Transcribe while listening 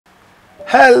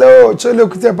Hello, Ocholi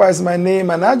Okutepa is my name,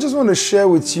 and I just want to share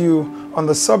with you on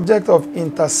the subject of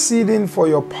interceding for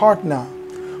your partner,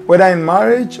 whether in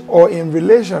marriage or in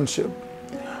relationship.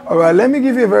 All right, let me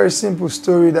give you a very simple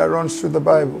story that runs through the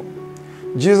Bible.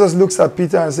 Jesus looks at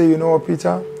Peter and says, you know what,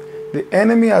 Peter? The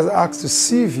enemy has asked to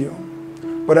sieve you,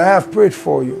 but I have prayed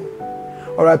for you.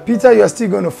 All right, Peter, you are still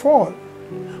going to fall.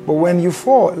 But when you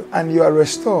fall and you are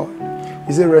restored,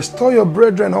 he said, restore your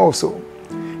brethren also.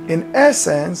 In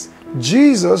essence,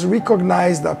 Jesus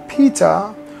recognized that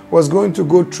Peter was going to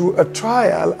go through a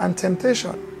trial and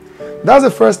temptation. That's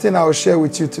the first thing I will share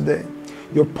with you today.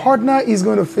 Your partner is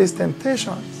going to face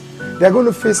temptations. They're going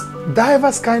to face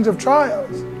diverse kinds of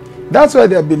trials. That's why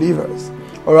they're believers.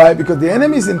 All right, because the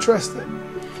enemy is interested.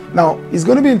 Now, he's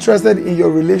going to be interested in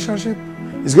your relationship.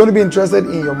 He's going to be interested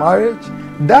in your marriage.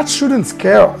 That shouldn't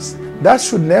scare us. That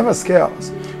should never scare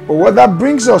us. But what that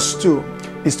brings us to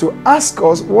is to ask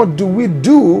us, what do we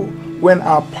do when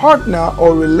our partner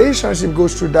or relationship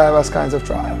goes through diverse kinds of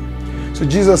trial? So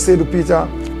Jesus said to Peter,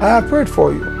 I have prayed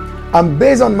for you. And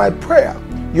based on my prayer,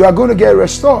 you are going to get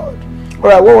restored. All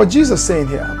right, what was Jesus saying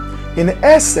here? In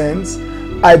essence,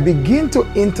 I begin to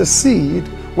intercede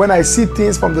when I see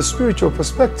things from the spiritual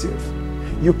perspective.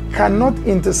 You cannot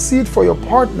intercede for your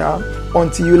partner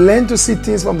until you learn to see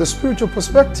things from the spiritual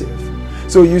perspective.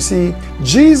 So you see,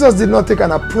 Jesus did not take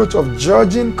an approach of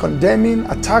judging, condemning,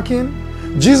 attacking.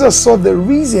 Jesus saw the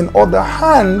reason or the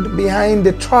hand behind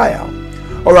the trial.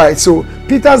 All right, so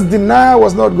Peter's denial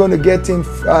was not going to get him,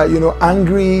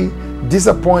 angry,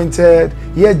 disappointed.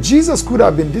 Yet Jesus could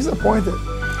have been disappointed.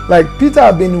 Like, Peter,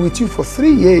 I've been with you for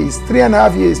 3 years,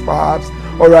 3.5 years perhaps.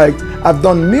 All right, I've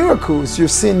done miracles.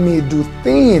 You've seen me do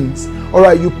things. All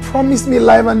right, you promised me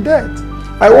life and death.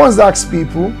 I once asked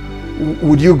people,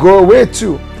 would you go away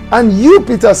too? And you,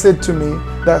 Peter, said to me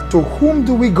that to whom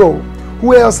do we go?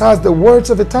 Who else has the words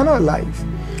of eternal life?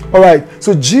 All right,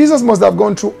 so Jesus must have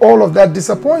gone through all of that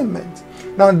disappointment.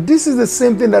 Now, this is the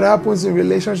same thing that happens in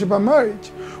relationship and marriage,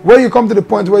 where you come to the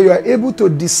point where you are able to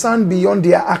discern beyond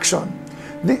their action.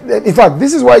 In fact,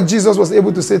 this is why Jesus was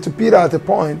able to say to Peter at a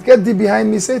point, get thee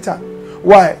behind me, Satan.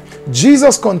 Why?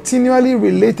 Jesus continually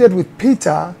related with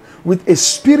Peter with a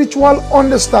spiritual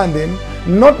understanding,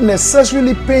 not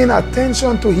necessarily paying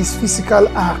attention to his physical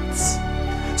acts.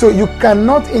 So you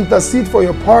cannot intercede for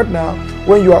your partner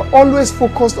when you are always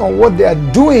focused on what they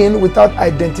are doing without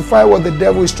identifying what the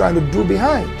devil is trying to do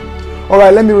behind. All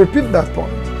right, let me repeat that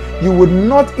point. You would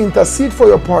not intercede for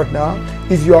your partner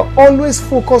if you are always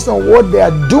focused on what they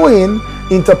are doing,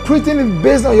 interpreting it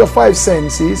based on your 5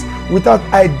 senses, without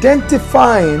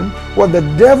identifying what the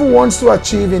devil wants to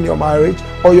achieve in your marriage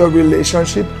or your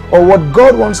relationship, or what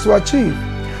God wants to achieve.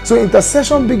 So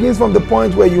intercession begins from the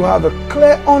point where you have a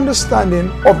clear understanding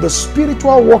of the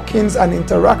spiritual workings and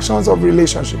interactions of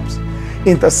relationships.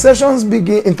 Intercession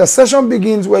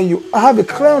begins when you have a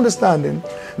clear understanding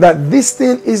that this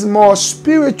thing is more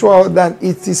spiritual than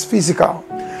it is physical.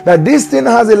 That this thing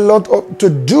has a lot to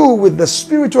do with the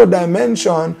spiritual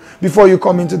dimension before you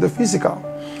come into the physical.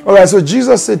 All right, so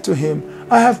Jesus said to him,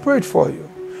 I have prayed for you.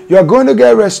 You are going to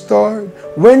get restored.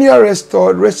 When you are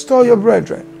restored, restore your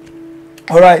brethren.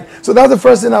 All right, so that's the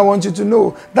first thing I want you to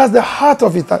know. That's the heart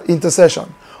of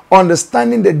intercession,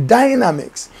 understanding the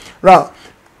dynamics. Now,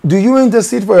 do you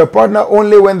intercede for your partner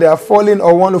only when they are falling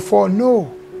or want to fall?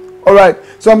 No. All right,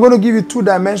 so I'm going to give you 2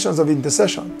 dimensions of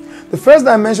intercession. The first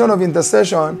dimension of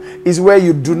intercession is where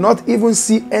you do not even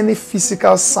see any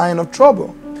physical sign of trouble.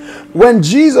 When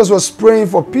Jesus was praying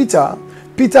for Peter,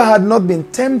 Peter had not been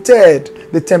tempted,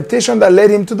 the temptation that led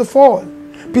him to the fall.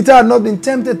 Peter had not been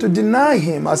tempted to deny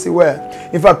him, as it were.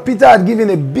 In fact, Peter had given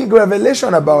a big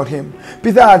revelation about him.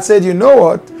 Peter had said, you know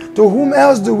what? To whom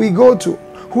else do we go to?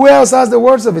 Who else has the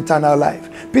words of eternal life?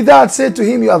 Peter had said to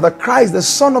him, you are the Christ, the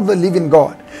Son of the living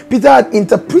God. Peter had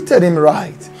interpreted him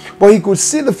right. But he could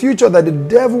see the future that the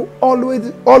devil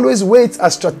always waits at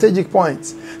strategic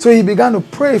points. So he began to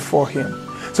pray for him.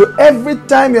 So every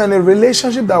time you're in a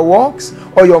relationship that works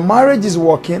or your marriage is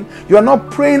working, you are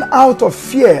not praying out of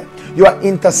fear. You are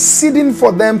interceding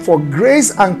for them for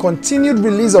grace and continued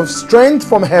release of strength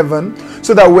from heaven,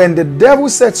 so that when the devil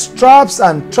sets traps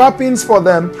and trappings for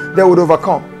them, they would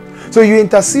overcome. So you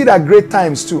intercede at great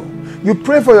times too. You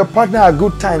pray for your partner at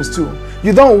good times too.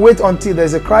 You don't wait until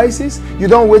there's a crisis. You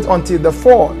don't wait until the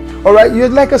fall. All right, you're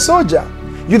like a soldier.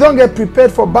 You don't get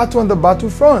prepared for battle on the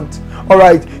battlefront. All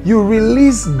right, you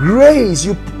release grace.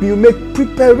 You make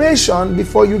preparation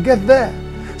before you get there.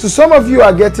 So some of you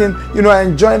are getting,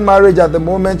 enjoying marriage at the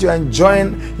moment. You're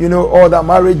enjoying, all that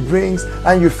marriage brings,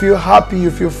 and you feel happy,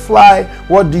 you feel fly.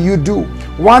 What do?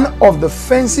 One of the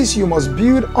fences you must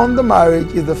build on the marriage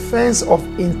is the fence of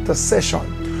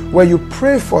intercession, where you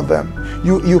pray for them.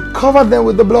 You cover them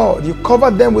with the blood. You cover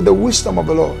them with the wisdom of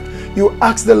the Lord. You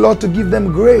ask the Lord to give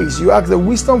them grace. You ask the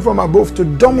wisdom from above to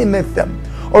dominate them.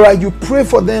 All right, you pray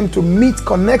for them to meet,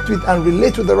 connect with, and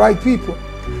relate with the right people.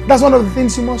 That's one of the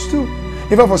things you must do.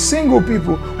 In fact, for single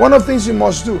people, one of the things you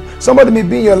must do, somebody may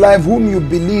be in your life whom you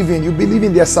believe in. You believe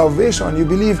in their salvation. You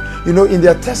believe, in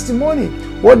their testimony.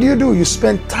 What do? You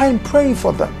spend time praying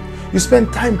for them. You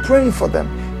spend time praying for them,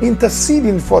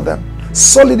 interceding for them,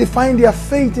 solidifying their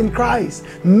faith in Christ,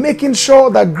 making sure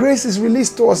that grace is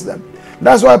released towards them.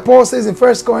 That's why Paul says in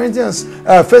Ephesians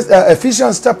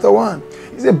chapter 1,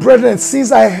 he said, brethren,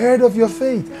 since I heard of your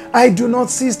faith, I do not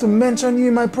cease to mention you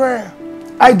in my prayer.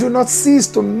 I do not cease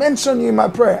to mention you in my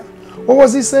prayer. What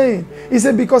was he saying? He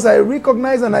said, because I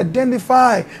recognize and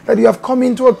identify that you have come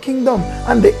into a kingdom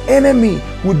and the enemy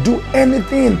would do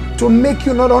anything to make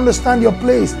you not understand your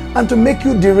place and to make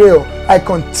you derail. I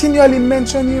continually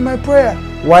mention you in my prayer.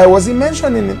 Why was he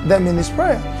mentioning them in his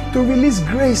prayer? To release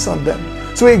grace on them.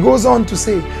 So he goes on to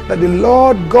say that the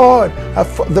Lord God,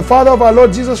 the Father of our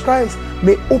Lord Jesus Christ,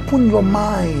 may open your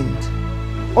mind.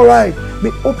 All right,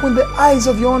 may open the eyes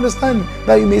of your understanding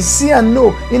that you may see and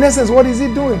know. In essence, what is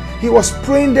he doing? He was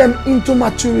praying them into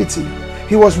maturity.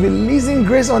 He was releasing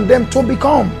grace on them to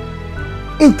become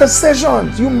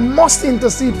intercessions. You must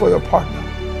intercede for your partner.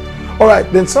 All right,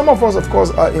 then some of us, of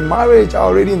course, are in marriage, are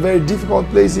already in very difficult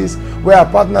places where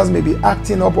our partners may be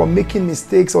acting up or making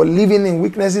mistakes or living in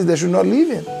weaknesses they should not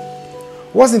live in.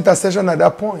 What's intercession at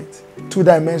that point? 2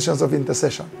 dimensions of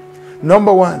intercession.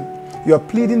 Number one, you are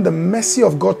pleading the mercy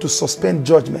of God to suspend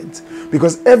judgment,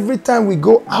 because every time we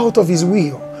go out of his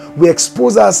will, we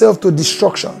expose ourselves to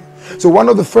destruction. So one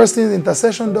of the first things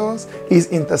intercession does is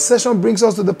intercession brings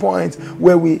us to the point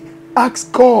where we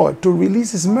ask God to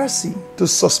release his mercy to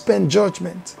suspend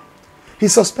judgment. He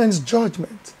suspends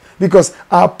judgment because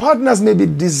our partners may be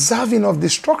deserving of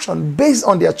destruction based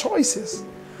on their choices.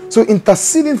 So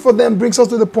interceding for them brings us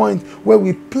to the point where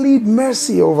we plead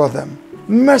mercy over them.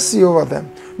 Mercy over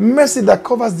them. Mercy that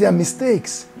covers their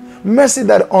mistakes. Mercy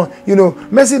that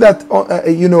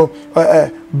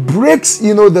breaks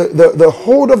the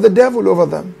hold of the devil over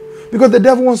them, because the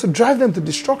devil wants to drive them to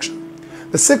destruction.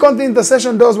 The second thing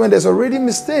intercession does when there's already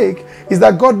mistake is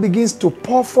that God begins to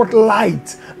pour forth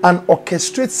light and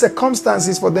orchestrate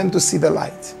circumstances for them to see the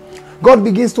light. God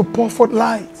begins to pour forth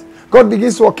light. God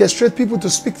begins to orchestrate people to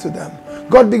speak to them.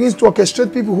 God begins to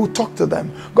orchestrate people who talk to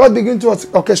them. God begins to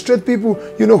orchestrate people,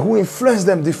 who influence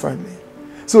them differently.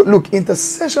 So look,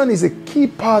 intercession is a key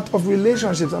part of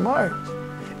relationships and marriage.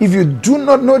 If you do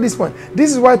not know this point,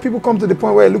 this is why people come to the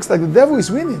point where it looks like the devil is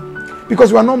winning.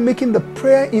 Because we are not making the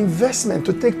prayer investment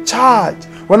to take charge.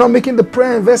 We're not making the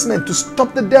prayer investment to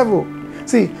stop the devil.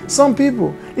 See, some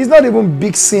people, it's not even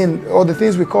big sin or the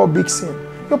things we call big sin.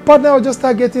 Your partner will just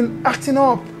start acting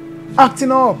up,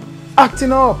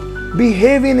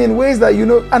 behaving in ways that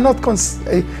are not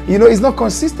is not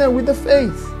consistent with the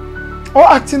faith, or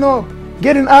acting up,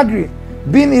 getting angry,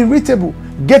 being irritable,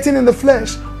 getting in the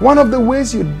flesh. One of the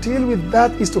ways you deal with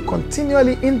that is to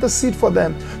continually intercede for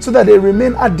them so that they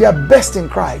remain at their best in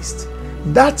Christ.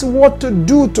 That's what to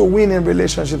do to win in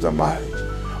relationships and marriage.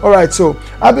 All right, so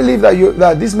I believe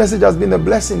that this message has been a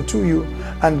blessing to you,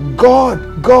 and God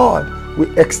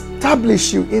will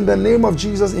establish you in the name of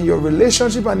Jesus in your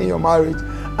relationship and in your marriage,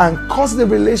 and cause the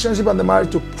relationship and the marriage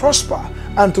to prosper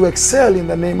and to excel in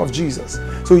the name of Jesus.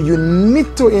 So you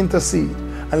need to intercede.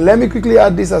 And let me quickly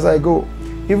add this as I go.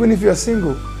 Even if you're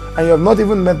single and you have not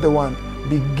even met the one,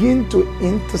 begin to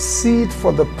intercede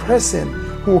for the person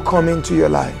who will come into your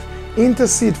life.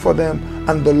 Intercede for them,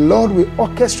 and the Lord will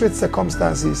orchestrate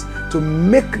circumstances to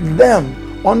make them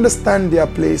understand their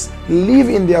place, live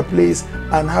in their place,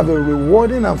 and have a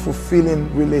rewarding and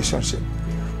fulfilling relationship.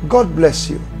 God bless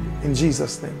you in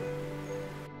Jesus' name.